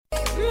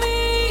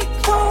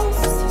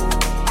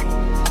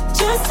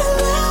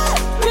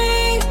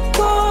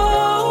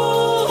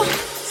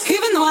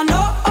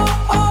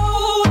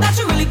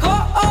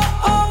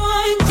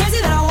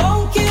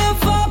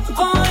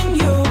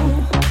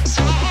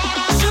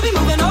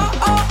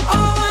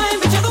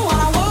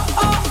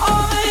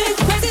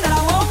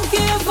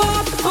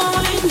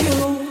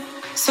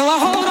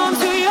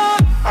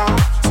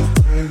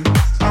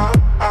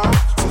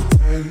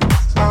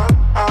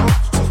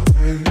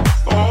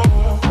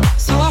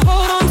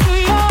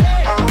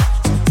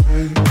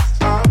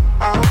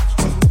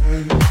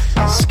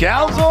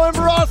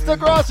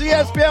across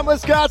ESPN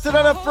Wisconsin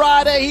on a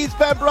Friday. He's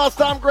Ben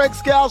Brust. I'm Greg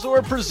Scalzo.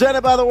 We're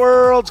presented by the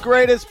world's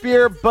greatest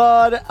beer,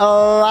 Bud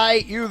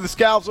Light. You, the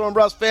Scalzo and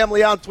Brust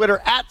family, on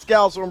Twitter, at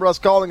Scalzo and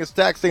Brust, calling us,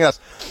 texting us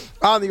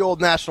on the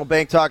Old National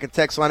Bank Talk and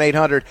text line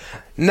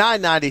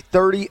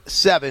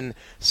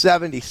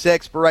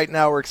 800-990-3776. But right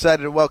now, we're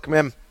excited to welcome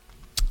him.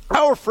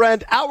 Our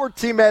friend, our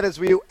teammate, as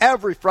we do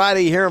every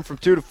Friday. You hear him from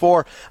 2 to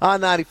 4 on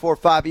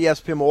 94.5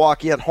 ESPN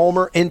Milwaukee at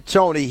Homer and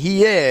Tony.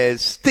 He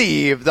is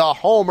Steve the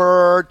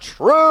Homer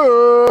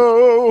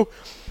True.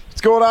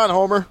 What's going on,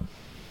 Homer?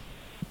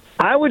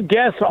 I would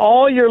guess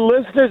all your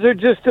listeners are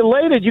just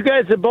elated. You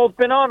guys have both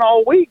been on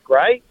all week,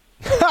 right?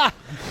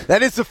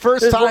 That is the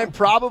first time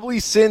probably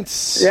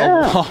since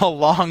a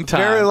long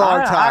time. Very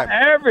long time.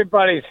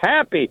 Everybody's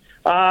happy.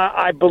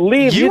 I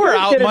believe you were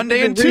out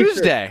Monday and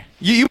Tuesday.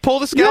 You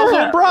pulled a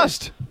Scalzo and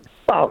Brust.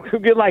 Oh,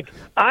 like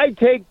I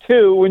take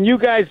two when you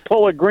guys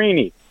pull a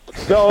greenie.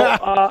 So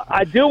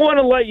I do want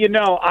to let you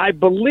know, I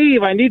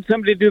believe I need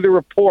somebody to do the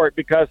report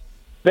because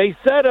they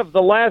said of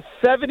the last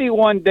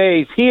 71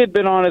 days, he had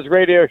been on his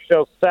radio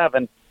show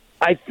 7.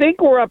 I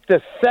think we're up to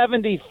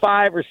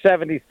 75 or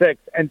 76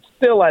 and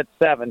still at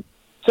 7.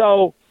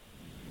 So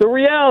the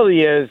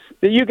reality is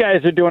that you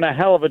guys are doing a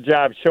hell of a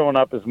job showing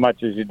up as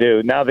much as you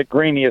do now that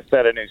Greeny has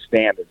set a new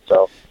standard.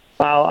 So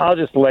I'll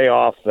just lay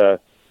off the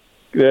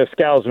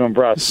Scalzo and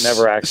Brust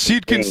never actually. So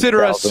you'd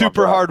consider us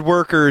super hard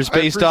workers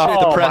based off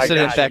the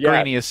precedent that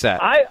Greeny has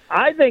set.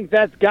 I think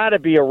that's got to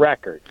be a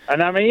record.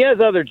 And, I mean, he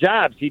has other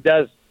jobs. He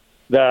does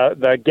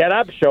the Get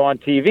Up show on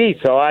TV.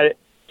 So I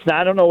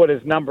don't know what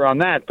his number on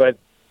that, but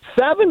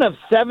 7 of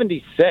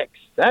 76.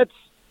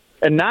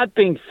 And not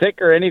being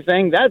sick or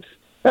anything. That's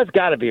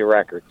got to be a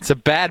record. It's a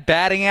bad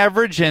batting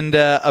average and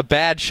a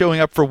bad showing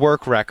up for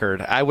work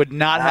record. I would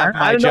not have my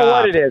job. I don't know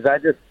what it is. I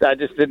just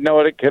didn't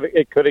know it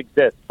could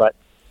exist. But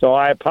so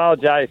I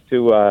apologize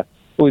to.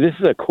 This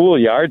is a cool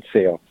yard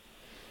sale.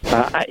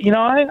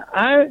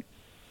 I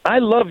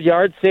love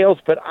yard sales,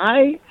 but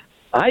I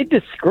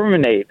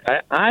discriminate.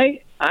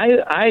 I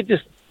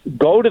just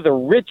go to the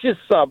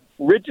richest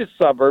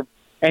suburb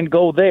and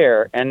go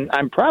there, and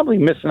I'm probably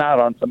missing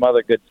out on some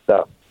other good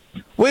stuff.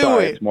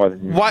 Wait.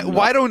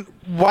 Why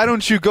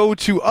don't you go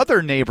to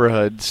other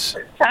neighborhoods?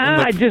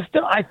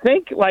 I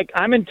think, like,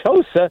 I'm in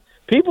Tosa.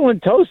 People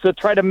in Tosa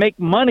try to make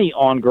money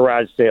on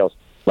garage sales.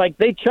 Like,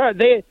 a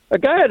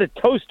guy had a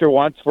toaster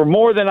once for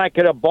more than I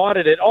could have bought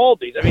it at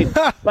Aldi's. I mean,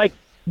 like,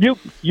 you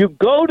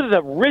go to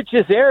the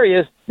richest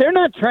areas, they're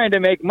not trying to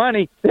make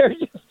money. They're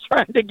just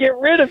trying to get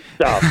rid of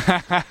stuff.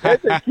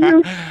 That's a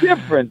huge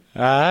difference.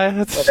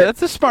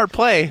 That's a smart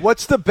play.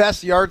 What's the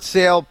best yard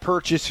sale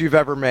purchase you've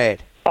ever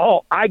made?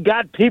 Oh, I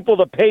got people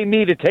to pay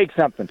me to take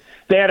something.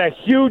 They had a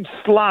huge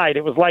slide.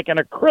 It was like an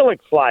acrylic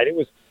slide. It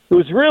was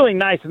really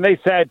nice, and they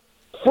said,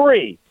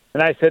 free.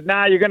 And I said,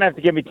 nah, you're going to have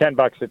to give me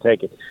 $10 to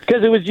take it.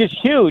 Because it was just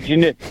huge,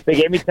 and they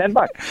gave me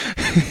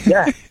 $10.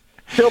 Yeah,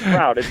 still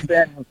proud. It's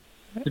been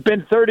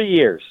 30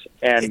 years,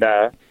 and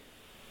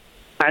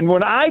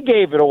when I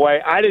gave it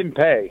away, I didn't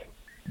pay.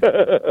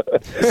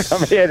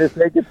 Somebody had to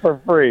take it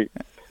for free.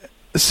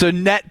 So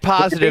net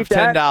positive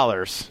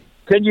 $10.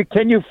 Can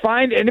you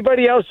find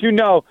anybody else you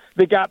know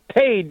that got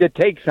paid to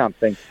take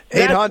something?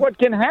 That's what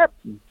can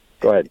happen.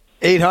 Go ahead.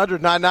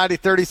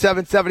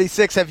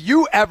 800-990-3776. Have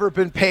you ever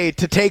been paid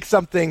to take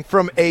something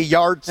from a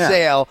yard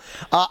sale?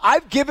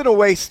 I've given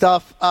away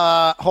stuff,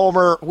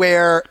 Homer,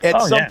 where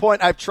at some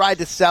point I've tried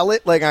to sell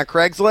it, like on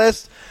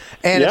Craigslist,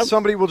 and if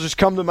somebody will just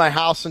come to my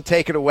house and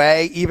take it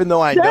away, even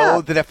though I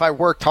know that if I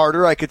worked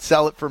harder I could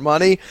sell it for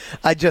money,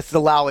 I just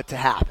allow it to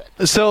happen.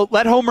 So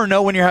let Homer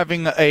know when you're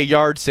having a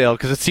yard sale,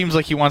 because it seems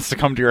like he wants to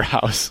come to your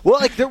house. Well,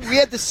 we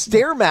had the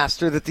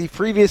Stairmaster that the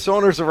previous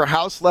owners of our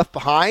house left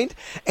behind,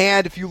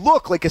 and if you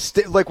look, like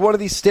one of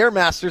these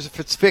Stairmasters, if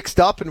it's fixed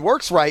up and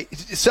works right,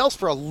 it sells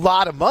for a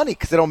lot of money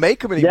because they don't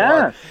make them anymore.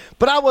 Yeah.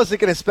 But I wasn't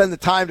going to spend the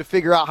time to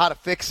figure out how to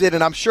fix it,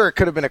 and I'm sure it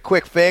could have been a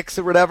quick fix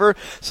or whatever.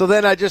 So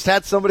then I just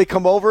had somebody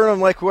come over, and I'm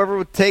like, whoever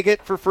would take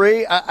it for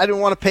free. I didn't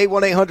want to pay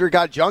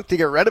 1-800-GOT-JUNK to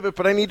get rid of it,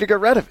 but I need to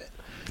get rid of it.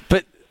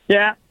 But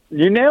yeah,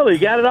 you nailed it. You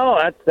got it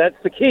all. That's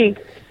the key.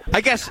 I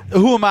guess,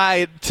 who am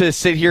I to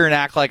sit here and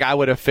act like I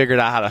would have figured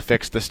out how to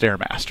fix the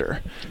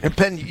Stairmaster? And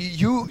Ben,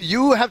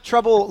 you have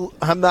trouble.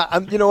 You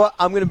know what?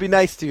 I'm going to be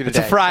nice to you today.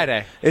 It's a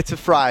Friday. It's a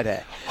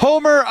Friday.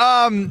 Homer,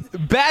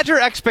 Badger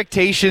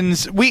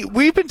expectations.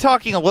 We've been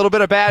talking a little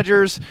bit of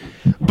Badgers,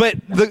 but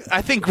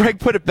I think Greg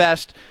put it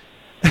best.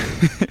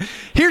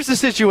 Here's the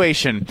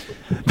situation.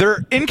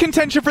 They're in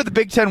contention for the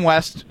Big Ten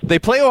West. They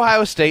play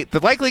Ohio State.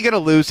 They're likely going to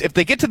lose. If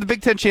they get to the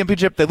Big Ten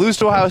Championship, they lose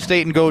to Ohio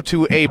State and go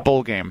to a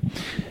bowl game.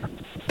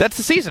 That's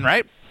the season,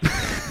 right?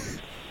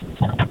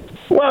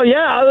 Well,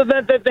 yeah, other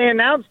than that they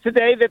announced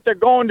today that they're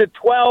going to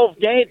 12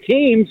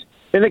 teams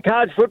in the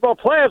college football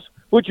playoffs,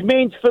 which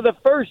means for the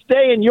first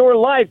day in your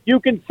life, you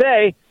can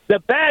say the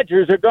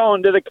Badgers are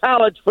going to the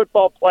college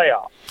football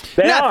playoff.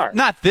 They are.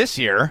 Not this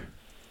year.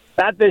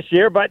 Not this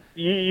year, but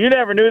you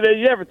never knew that.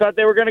 You never thought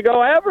they were going to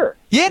go ever.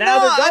 Yeah, now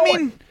I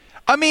mean,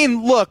 I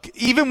mean, look,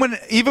 even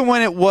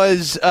when it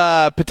was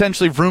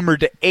potentially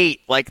rumored to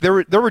 8, like there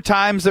were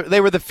times that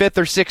they were the 5th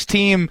or 6th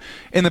team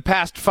in the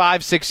past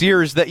 5-6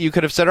 years that you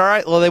could have said, all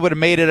right, well, they would have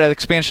made it an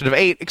expansion of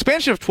 8,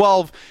 expansion of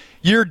 12.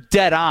 You're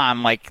dead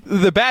on. Like,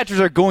 the Badgers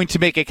are going to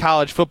make a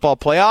college football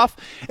playoff,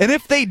 and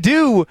if they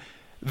do,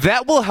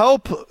 that will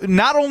help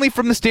not only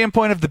from the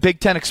standpoint of the Big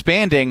Ten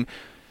expanding,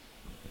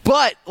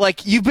 but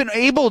like you've been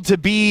able to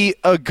be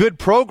a good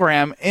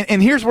program.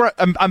 And here's where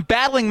I'm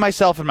battling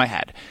myself in my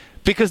head,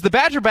 because the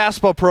Badger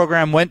basketball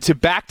program went to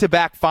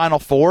back-to-back Final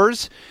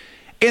Fours,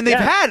 and they've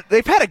had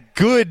a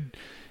good,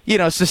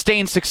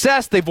 sustained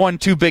success. They've won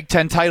 2 Big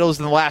Ten titles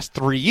in the last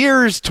 3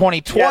 years,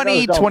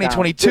 2020,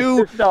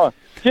 2022.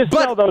 Just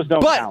know those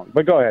don't count,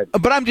 but go ahead.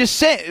 But I'm just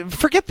saying,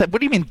 forget that. What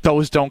do you mean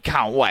those don't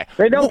count? Why?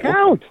 They don't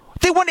count.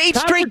 They won 8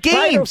 straight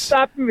games.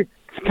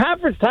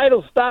 Conference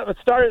titles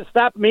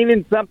stopped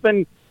meaning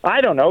something, I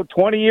don't know,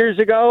 20 years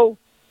ago.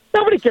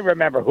 Nobody can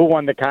remember who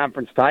won the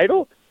conference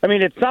title. I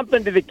mean, it's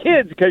something to the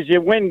kids because you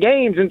win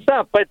games and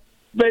stuff, but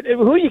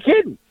who are you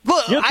kidding?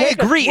 Well, I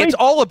agree. It's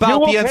all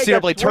about the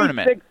NCAA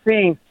tournament.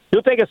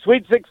 You'll take a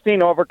Sweet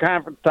 16 over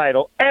conference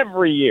title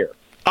every year.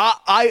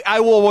 I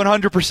will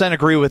 100%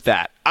 agree with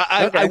that.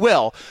 I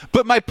will.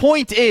 But my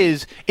point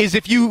is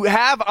if you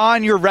have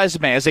on your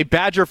resume as a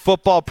Badger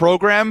football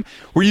program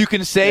where you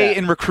can say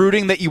in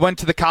recruiting that you went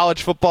to the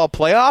college football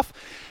playoff,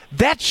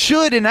 that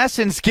should, in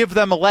essence, give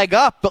them a leg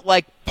up. But,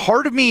 like,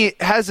 part of me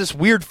has this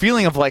weird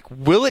feeling of, like,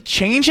 will it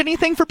change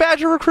anything for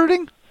Badger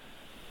recruiting?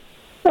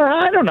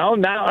 I don't know.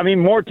 Now, I mean,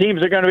 more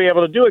teams are going to be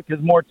able to do it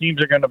because more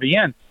teams are going to be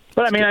in.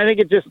 But, I mean, I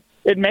think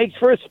it makes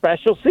for a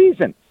special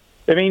season.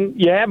 I mean,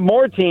 you have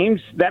more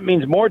teams. That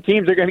means more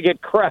teams are going to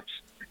get crushed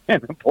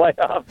in the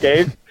playoff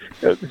games.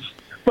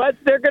 But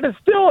they're going to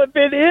still have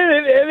been in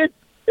it, and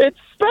it's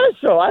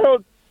special. I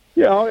don't,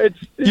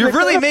 You're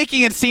really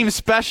making it seem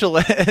special,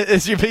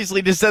 as you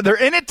basically just said.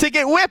 They're in it to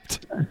get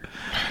whipped.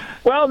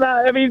 Well, no,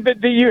 I mean,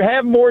 but you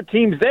have more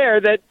teams there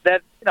that I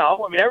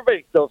mean,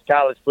 everybody knows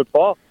college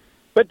football.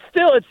 But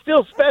still, it's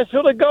still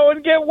special to go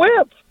and get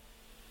whipped.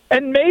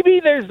 And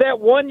maybe there's that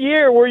one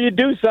year where you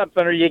do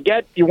something or you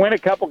win a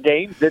couple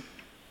games.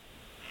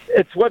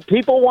 It's what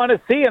people want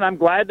to see, and I'm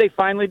glad they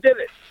finally did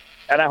it.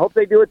 And I hope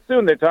they do it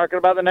soon. They're talking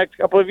about the next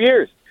couple of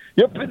years.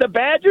 The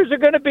Badgers are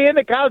going to be in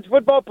the college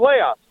football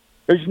playoffs.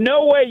 There's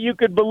no way you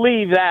could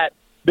believe that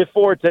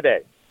before today.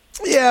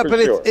 Yeah, but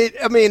sure.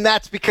 I mean,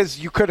 that's because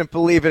you couldn't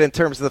believe it in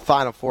terms of the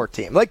Final Four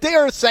team. Like, they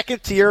are a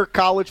second-tier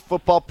college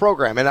football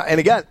program. And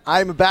again,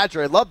 I'm a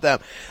Badger. I love them.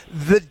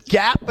 The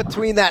gap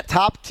between that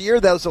top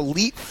tier, those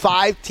elite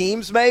 5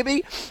 teams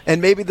maybe,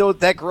 and maybe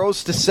that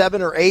grows to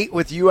 7 or 8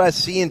 with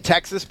USC and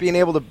Texas being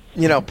able to,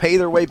 pay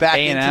their way back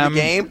into the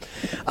game.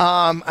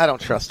 I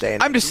don't trust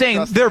A&M. I'm just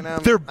saying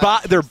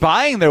they're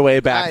buying their way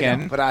back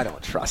in. But I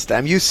don't trust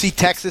them. You see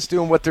Texas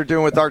doing what they're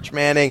doing with Arch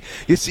Manning.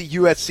 You see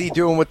USC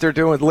doing what they're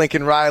doing with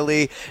Lincoln Riley.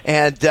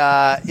 And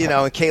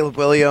and Caleb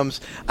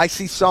Williams. I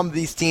see some of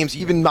these teams.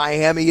 Even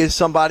Miami is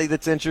somebody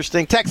that's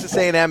interesting. Texas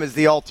A&M is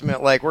the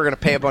ultimate. Like, we're going to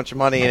pay a bunch of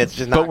money, and it's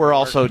just not. But we're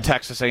also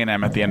Texas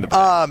A&M at the end of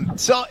the day.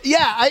 So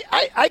yeah,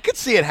 I could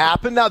see it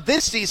happen. Now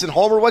this season,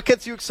 Homer, what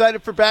gets you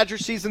excited for Badger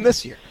season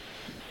this year?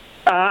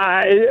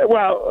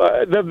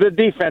 The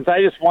defense.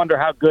 I just wonder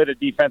how good a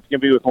defense can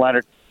be with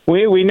Leonard.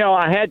 We know.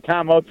 I had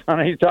Tom Oates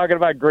on. He's talking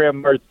about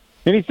Graham Mertz,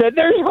 and he said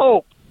there's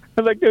hope.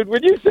 I'm like, dude,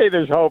 when you say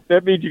there's hope,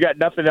 that means you got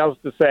nothing else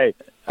to say.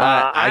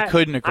 I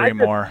couldn't agree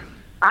more.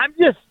 I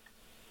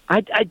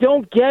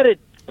don't get it.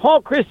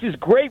 Paul Chryst is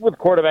great with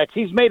quarterbacks.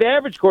 He's made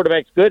average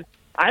quarterbacks good.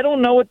 I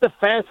don't know what the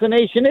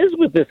fascination is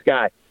with this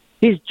guy.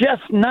 He's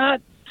just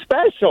not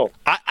special.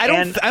 I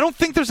don't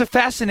think there's a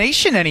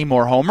fascination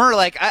anymore, Homer.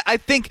 Like, I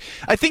think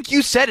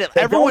you said it.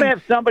 Everyone don't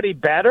have somebody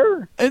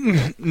better?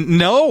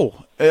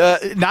 No.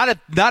 Not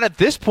at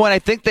this point. I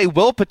think they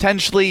will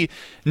potentially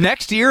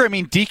next year. I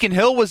mean, Deacon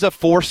Hill was a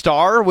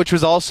 4-star, which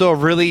was also a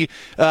really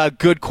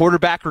good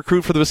quarterback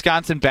recruit for the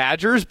Wisconsin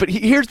Badgers. But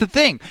here's the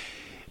thing.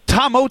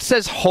 Tom Oates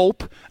says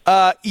hope.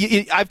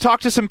 I've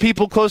talked to some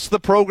people close to the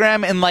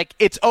program, and like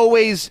it's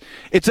always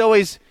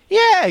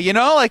yeah,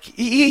 like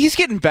he's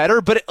getting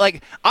better. But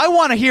I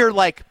want to hear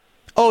like,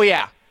 oh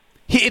yeah.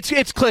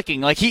 It's clicking.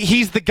 Like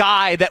he's the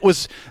guy that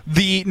was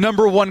the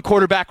number 1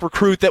 quarterback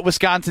recruit that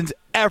Wisconsin's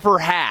ever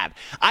had.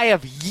 I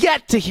have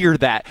yet to hear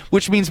that,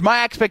 which means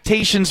my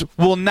expectations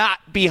will not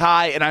be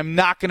high, and I'm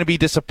not going to be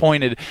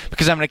disappointed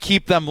because I'm going to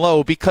keep them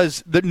low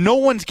because no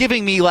one's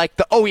giving me like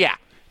the, oh yeah,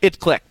 it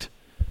clicked.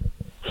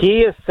 He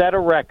has set a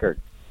record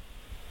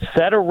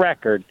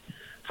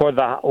for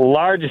the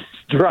largest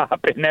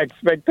drop in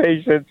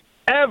expectations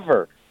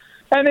ever.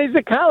 And he's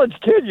a college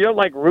kid. You don't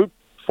like root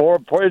for.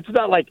 It's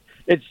not like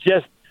it's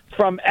just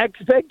from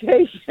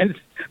expectations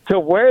to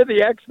where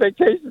the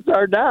expectations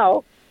are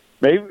now.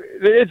 Maybe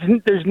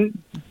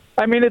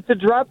it's a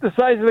drop the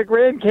size of the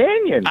Grand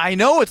Canyon. I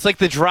know. It's like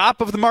the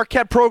drop of the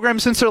Marquette program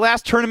since their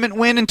last tournament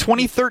win in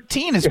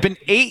 2013. It's been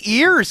 8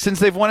 years since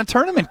they've won a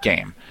tournament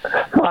game.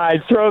 I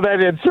throw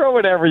that in. Throw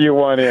whatever you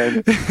want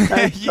in.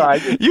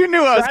 You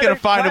knew I was going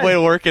to find a way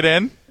to work it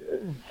in.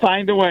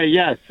 find a way.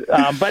 Yes,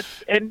 but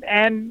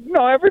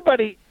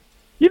everybody.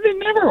 You can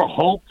never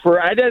hope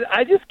for.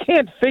 I just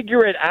can't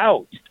figure it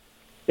out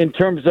in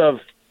terms of.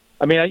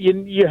 I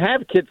mean, you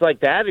have kids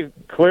like that who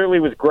clearly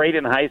was great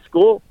in high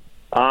school,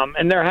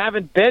 and there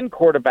haven't been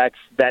quarterbacks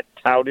that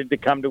touted to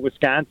come to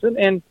Wisconsin,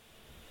 and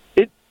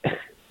it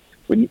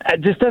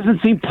just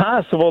doesn't seem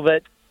possible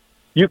that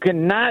you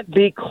cannot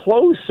be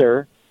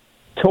closer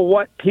to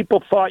what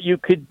people thought you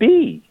could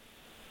be.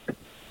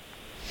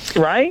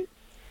 Right?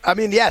 I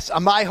mean, yes,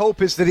 my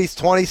hope is that he's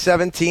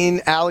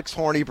 2017 Alex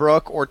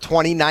Hornibrook or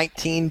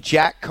 2019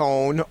 Jack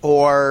Cohn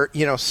or,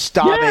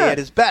 Stave at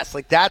his best.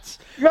 Like, that's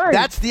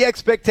the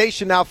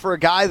expectation now for a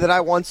guy that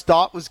I once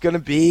thought was going to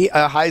be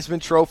a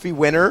Heisman Trophy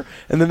winner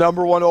and the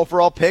number 1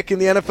 overall pick in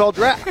the NFL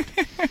draft.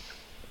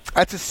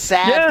 That's a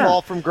sad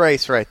fall from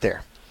grace right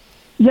there.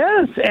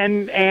 Yes,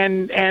 and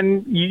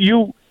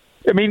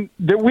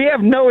we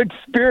have no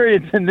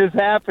experience in this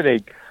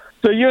happening.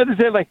 So you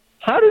understand, like,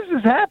 how does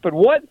this happen?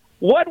 What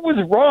was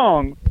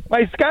wrong?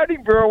 My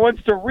scouting bureau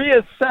wants to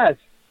reassess.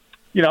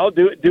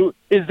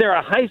 Is there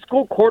a high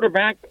school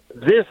quarterback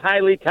this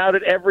highly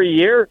touted every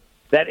year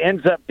that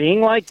ends up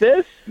being like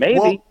this? Maybe.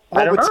 Well,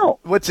 I don't know.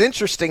 What's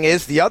interesting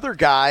is the other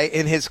guy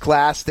in his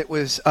class that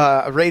was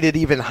rated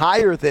even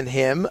higher than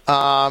him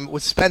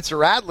was Spencer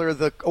Rattler,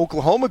 the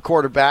Oklahoma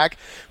quarterback,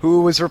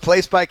 who was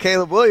replaced by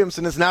Caleb Williams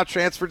and is now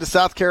transferred to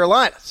South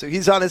Carolina. So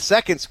he's on his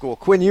second school.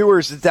 Quinn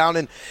Ewers is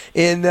down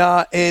in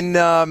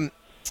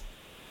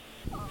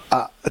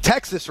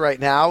Texas right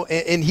now,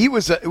 and he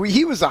was a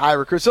high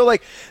recruit. So,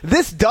 like,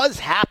 this does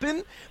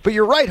happen, but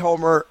you're right,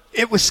 Homer.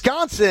 At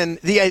Wisconsin,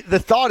 the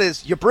thought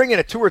is you bring in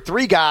a 2 or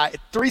 3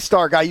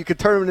 3-star guy, you could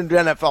turn him into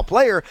an NFL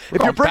player.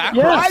 If you bring a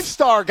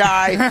 5-star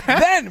guy,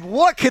 then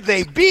what could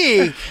they be?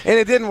 And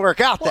it didn't work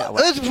out that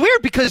way. It's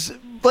weird because,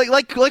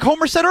 like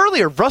Homer said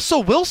earlier,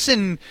 Russell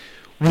Wilson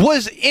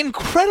was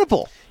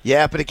incredible.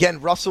 Yeah, but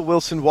again, Russell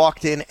Wilson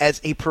walked in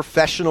as a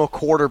professional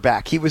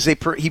quarterback. He was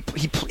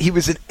he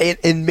was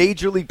in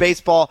Major League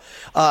Baseball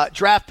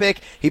draft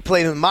pick. He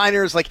played in the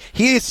minors. Like,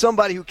 he is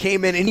somebody who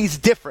came in and he's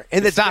different,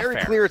 and it's very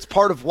clear. It's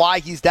part of why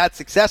he's that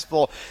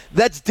successful.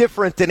 That's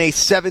different than a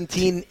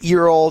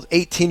 17-year-old,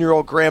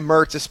 18-year-old Graham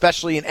Mertz,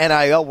 especially in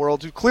NIL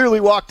world, who clearly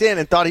walked in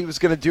and thought he was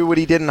going to do what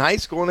he did in high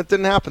school, and it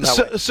didn't happen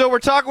that way. So we're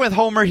talking with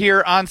Homer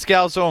here on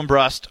Scalzo and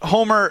Brust.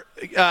 Homer,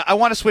 I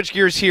want to switch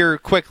gears here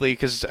quickly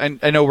because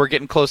I know we're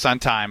getting close on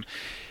time.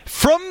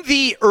 From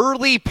the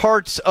early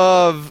parts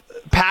of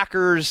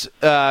Packers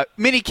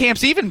mini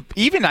camps,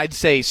 even I'd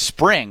say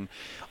spring,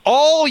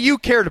 all you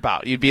cared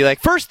about, you'd be like,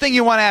 first thing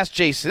you want to ask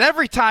Jason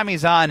every time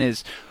he's on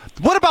is,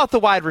 what about the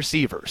wide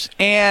receivers?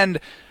 And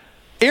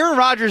Aaron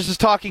Rodgers is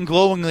talking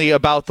glowingly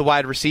about the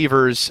wide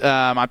receivers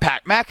on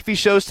Pat McAfee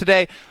shows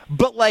today,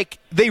 but like,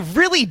 they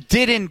really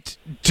didn't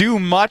do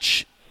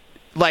much.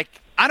 Like,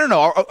 I don't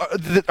know.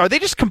 Are they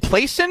just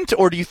complacent,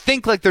 or do you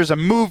think like there's a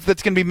move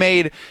that's going to be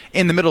made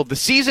in the middle of the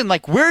season?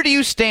 Like, where do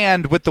you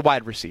stand with the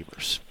wide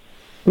receivers?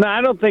 No,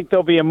 I don't think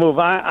there'll be a move.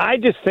 I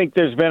just think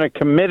there's been a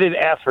committed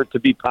effort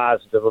to be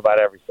positive about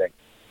everything.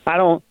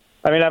 I've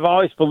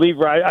always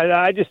believed.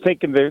 I just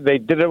think they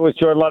did it with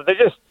Jordan Love.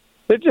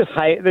 They're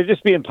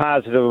just being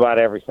positive about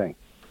everything.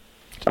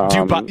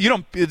 You don't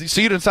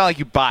sound like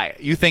you buy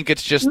it. You think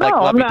it's just like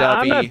lovey-dovey.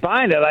 I'm not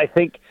buying it.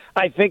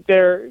 I think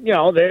they're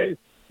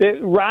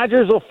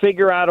Rodgers will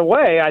figure out a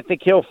way. I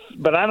think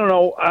but I don't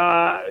know.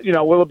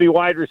 Will it be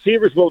wide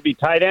receivers? Will it be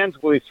tight ends?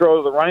 Will he throw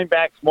to the running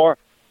backs more?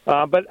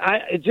 But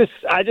I just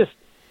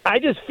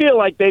feel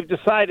like they've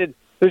decided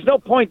there's no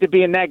point to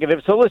being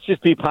negative, so let's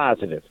just be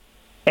positive.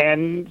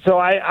 And so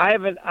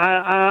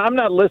I'm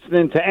not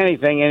listening to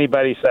anything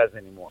anybody says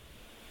anymore.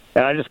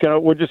 And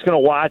we're just gonna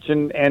watch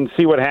and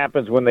see what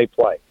happens when they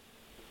play.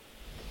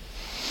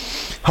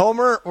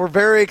 Homer, we're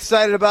very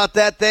excited about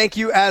that. Thank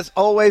you, as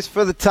always,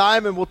 for the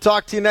time, and we'll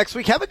talk to you next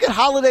week. Have a good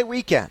holiday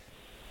weekend.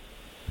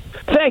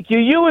 Thank you.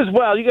 You as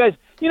well. You guys,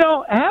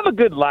 have a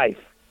good life.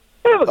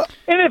 And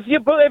if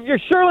you're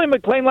Shirley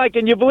MacLaine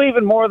and you believe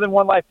in more than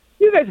one life,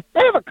 you guys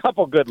have a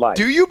couple good lives.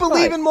 Do you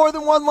believe in more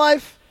than one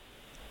life?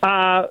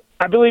 I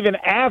believe in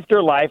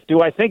afterlife.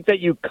 Do I think that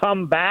you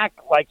come back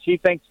like she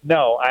thinks?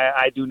 No,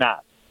 I do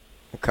not.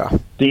 Okay.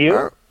 Do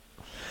you?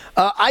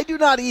 I do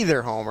not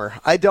either, Homer.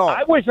 I don't.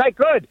 I wish I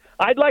could.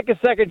 I'd like a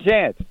second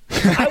chance.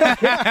 I would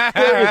take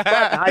serious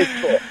in high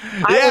school.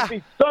 I would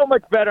be so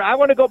much better. I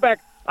want to go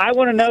back. I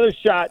want another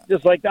shot,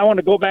 just like I want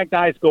to go back to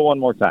high school one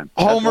more time.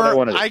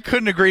 Homer, I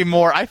couldn't agree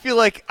more. I feel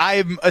like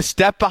I'm a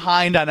step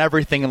behind on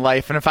everything in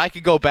life, and if I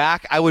could go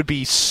back, I would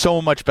be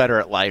so much better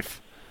at life.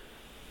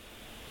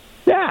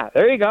 Yeah,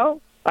 there you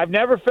go. I've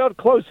never felt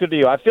closer to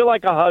you. I feel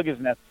like a hug is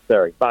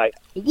necessary. Bye.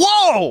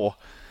 Whoa!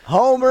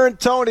 Homer and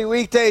Tony,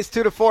 weekdays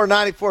 2 to 4,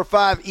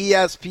 94.5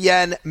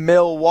 ESPN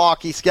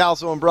Milwaukee.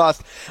 Scalzo and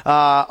Brust,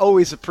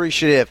 always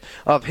appreciative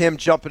of him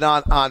jumping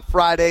on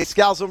Friday.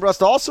 Scalzo and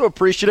Brust also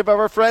appreciative of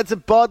our friends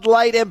at Bud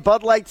Light and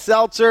Bud Light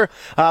Seltzer.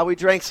 We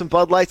drank some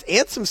Bud Lights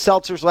and some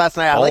seltzers last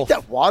night. I like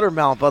that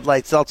watermelon Bud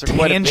Light Seltzer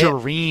quite a bit.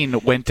 Tangerine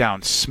went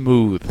down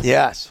smooth.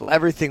 Yes, well,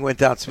 everything went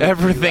down smooth.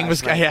 Everything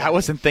was. Yeah, I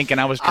wasn't thinking.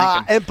 I was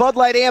drinking. And Bud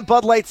Light and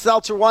Bud Light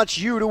Seltzer wants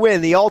you to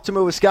win the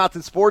Ultimate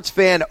Wisconsin Sports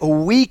Fan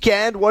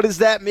Weekend. What does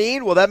that mean?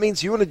 Well, that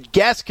means you and a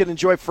guest can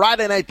enjoy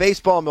Friday night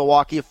baseball in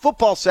Milwaukee, a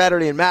football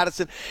Saturday in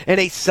Madison, and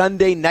a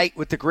Sunday night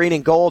with the green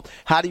and gold.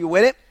 How do you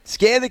win it?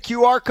 Scan the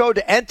QR code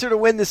to enter to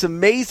win this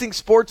amazing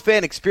sports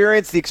fan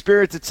experience. The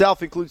experience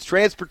itself includes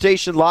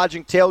transportation,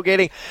 lodging,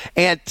 tailgating,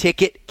 and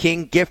Ticket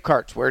King gift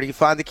cards. Where do you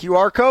find the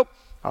QR code?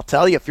 I'll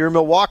tell you, if you're in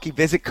Milwaukee,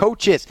 visit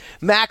Coach's,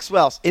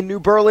 Maxwell's, in New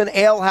Berlin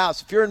Ale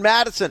House. If you're in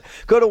Madison,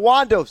 go to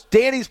Wando's,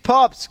 Danny's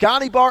Pub,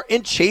 Scotty Bar,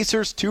 and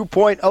Chasers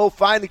 2.0.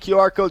 Find the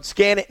QR code,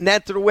 scan it, and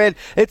enter to win.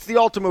 It's the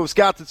Ultimate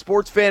Wisconsin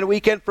Sports Fan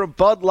Weekend from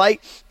Bud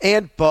Light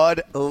and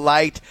Bud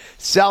Light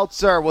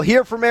Seltzer. We'll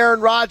hear from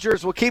Aaron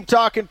Rodgers. We'll keep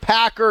talking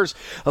Packers.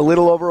 A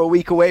little over a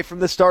week away from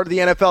the start of the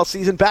NFL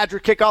season. Badger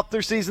kick off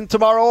their season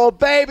tomorrow. Oh,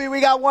 baby,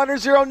 we got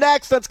 1-0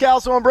 next. That's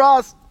Scalzo and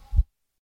Brust.